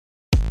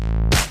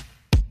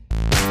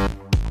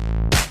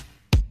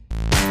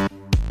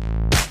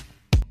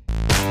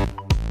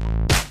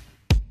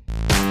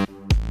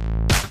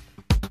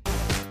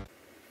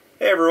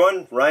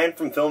everyone, Ryan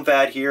from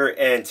FilmFad here,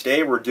 and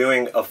today we're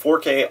doing a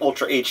 4K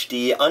Ultra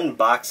HD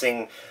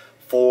unboxing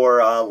for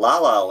La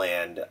La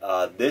Land.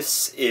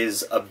 This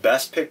is a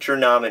Best Picture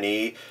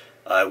nominee.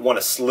 It won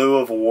a slew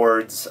of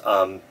awards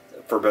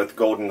for both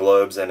Golden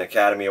Globes and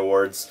Academy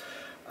Awards.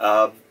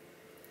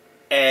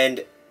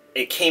 And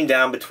it came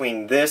down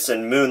between this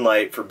and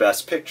Moonlight for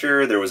Best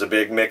Picture. There was a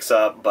big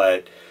mix-up,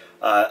 but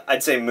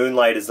I'd say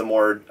Moonlight is the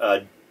more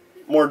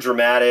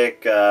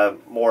dramatic,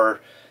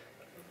 more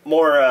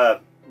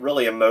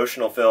really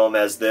emotional film,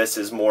 as this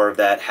is more of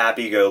that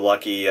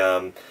happy-go-lucky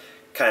kind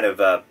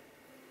of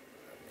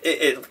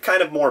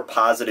kind of more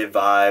positive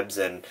vibes,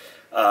 and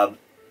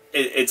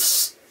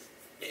it's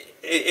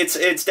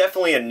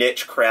definitely a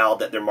niche crowd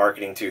that they're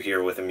marketing to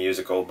here with a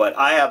musical. But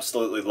I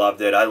absolutely loved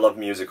it. I love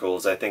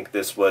musicals. I think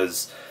this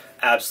was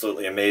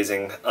absolutely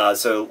amazing.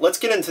 So let's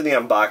get into the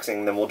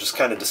unboxing, then we'll just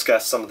kind of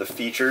discuss some of the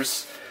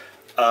features.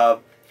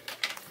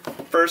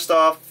 First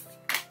off,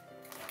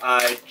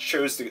 I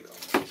chose to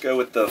go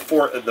with the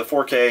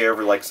 4K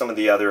over like some of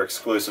the other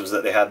exclusives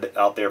that they had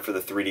out there for the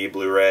 3D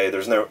Blu-ray.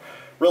 There's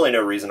really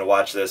no reason to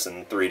watch this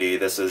in 3D.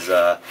 This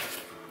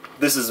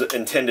is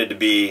intended to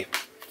be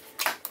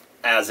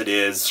as it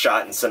is,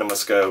 shot in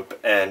CinemaScope.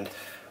 And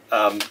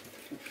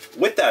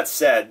with that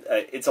said,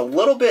 it's a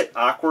little bit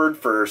awkward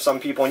for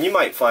some people, and you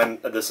might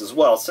find this as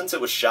well. Since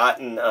it was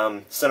shot in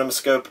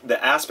CinemaScope,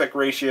 the aspect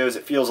ratios,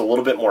 it feels a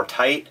little bit more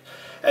tight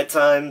at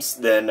times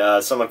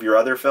than some of your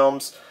other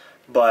films.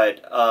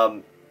 But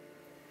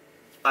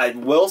I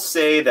will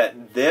say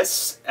that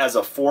this, as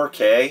a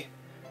 4K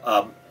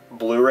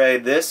Blu-ray,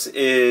 this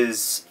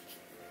is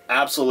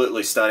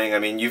absolutely stunning. I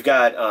mean, you've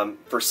got,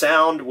 for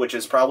sound, which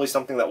is probably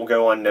something that will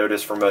go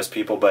unnoticed for most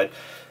people, but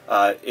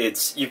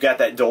you've got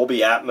that Dolby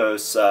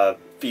Atmos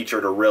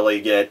feature to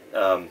really get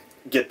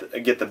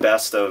the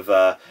best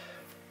of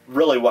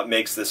really what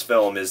makes this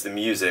film is the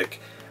music.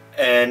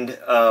 And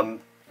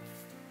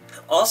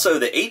also,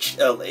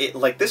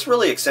 this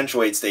really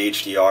accentuates the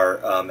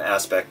HDR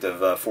aspect of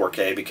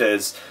 4K,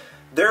 because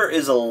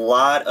there's a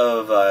lot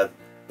of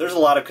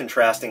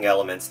contrasting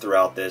elements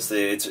throughout this.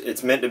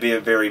 It's meant to be a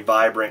very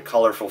vibrant,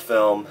 colorful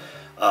film.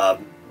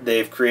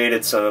 They've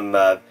created some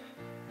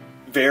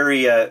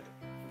very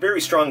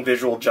strong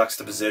visual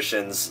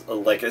juxtapositions,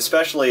 like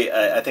especially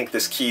I think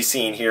this key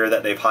scene here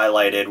that they've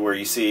highlighted, where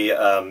you see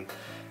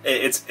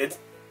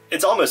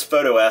it's almost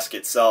photo-esque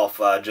itself.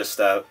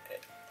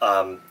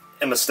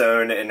 Emma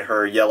Stone in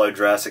her yellow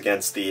dress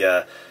against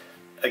the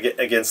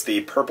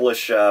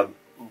purplish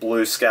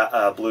blue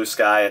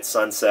sky at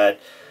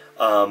sunset.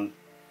 Yeah,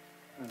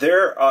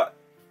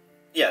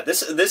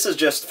 this is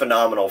just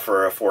phenomenal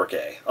for a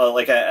 4K.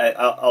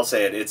 I'll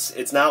say it.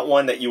 It's not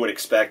one that you would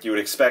expect. You would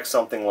expect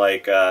something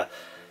like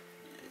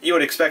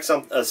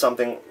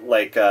something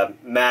like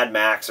Mad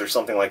Max or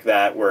something like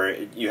that,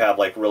 where you have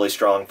like really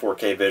strong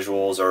 4K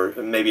visuals, or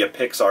maybe a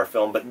Pixar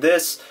film. But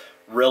this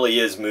really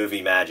is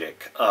movie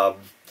magic.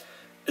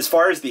 As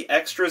far as the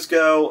extras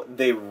go,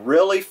 they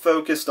really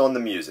focused on the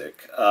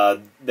music.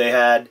 They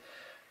had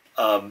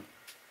a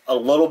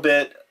little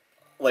bit,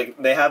 like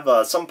they have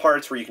some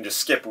parts where you can just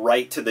skip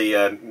right to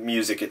the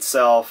music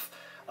itself.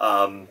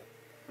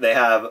 They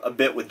have a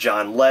bit with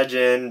John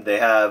Legend. They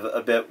have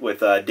a bit with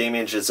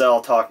Damien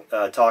Chazelle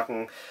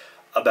talking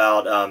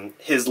about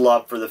his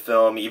love for the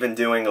film, even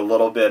doing a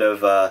little bit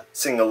of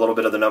singing a little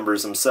bit of the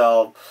numbers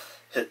himself.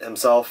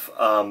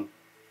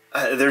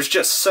 There's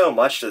just so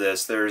much to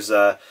this. There's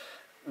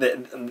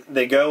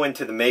they go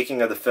into the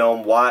making of the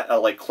film, why,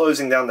 like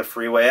closing down the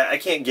freeway. I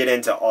can't get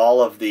into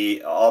all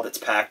that's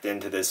packed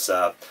into this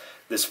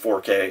this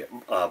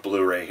 4K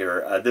Blu-ray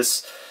here.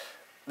 This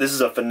is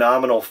a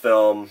phenomenal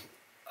film.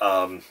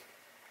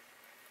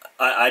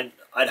 I'd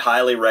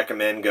highly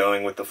recommend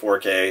going with the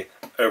 4K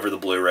over the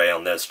Blu-ray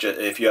on this.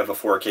 If you have a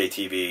 4K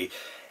TV,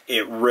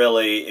 it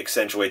really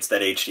accentuates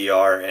that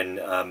HDR,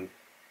 and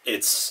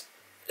it's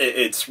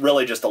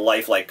really just a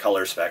lifelike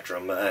color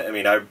spectrum. I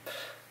mean,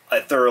 I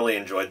thoroughly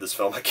enjoyed this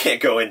film. I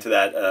can't go into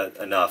that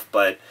enough,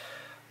 but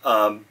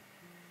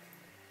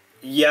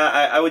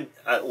yeah, I'm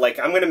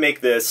going to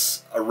make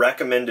this a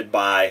recommended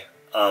buy,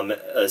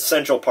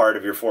 essential part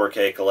of your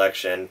 4K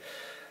collection.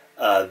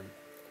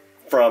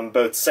 From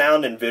both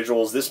sound and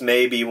visuals, this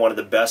may be one of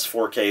the best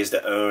 4Ks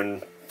to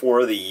own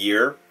for the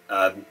year,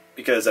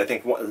 because I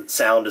think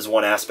sound is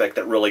one aspect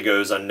that really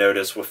goes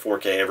unnoticed with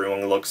 4K.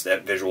 Everyone looks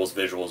at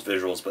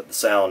visuals, but the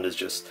sound is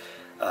just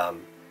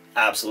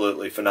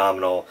absolutely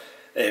phenomenal.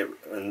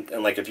 And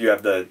like, if you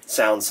have the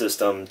sound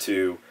system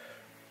to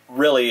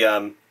really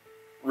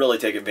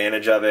take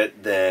advantage of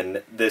it,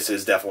 then this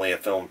is definitely a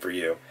film for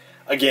you.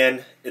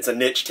 Again, it's a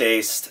niche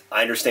taste.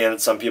 I understand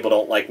that some people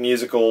don't like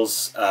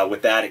musicals.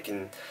 With that, it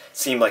can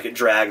seem like it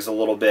drags a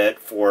little bit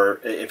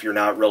if you're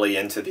not really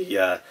into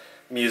the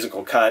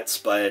musical cuts,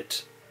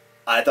 but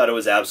I thought it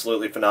was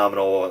absolutely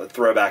phenomenal. A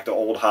throwback to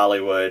old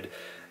Hollywood,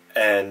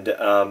 and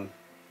a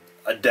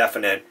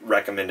definite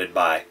recommended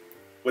buy.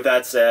 With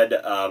that said,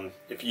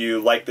 if you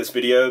like this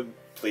video,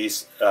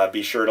 please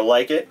be sure to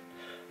like it.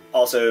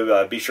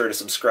 Also, be sure to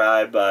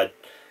subscribe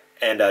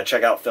and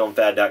check out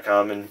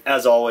filmfad.com. And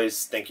as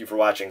always, thank you for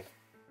watching.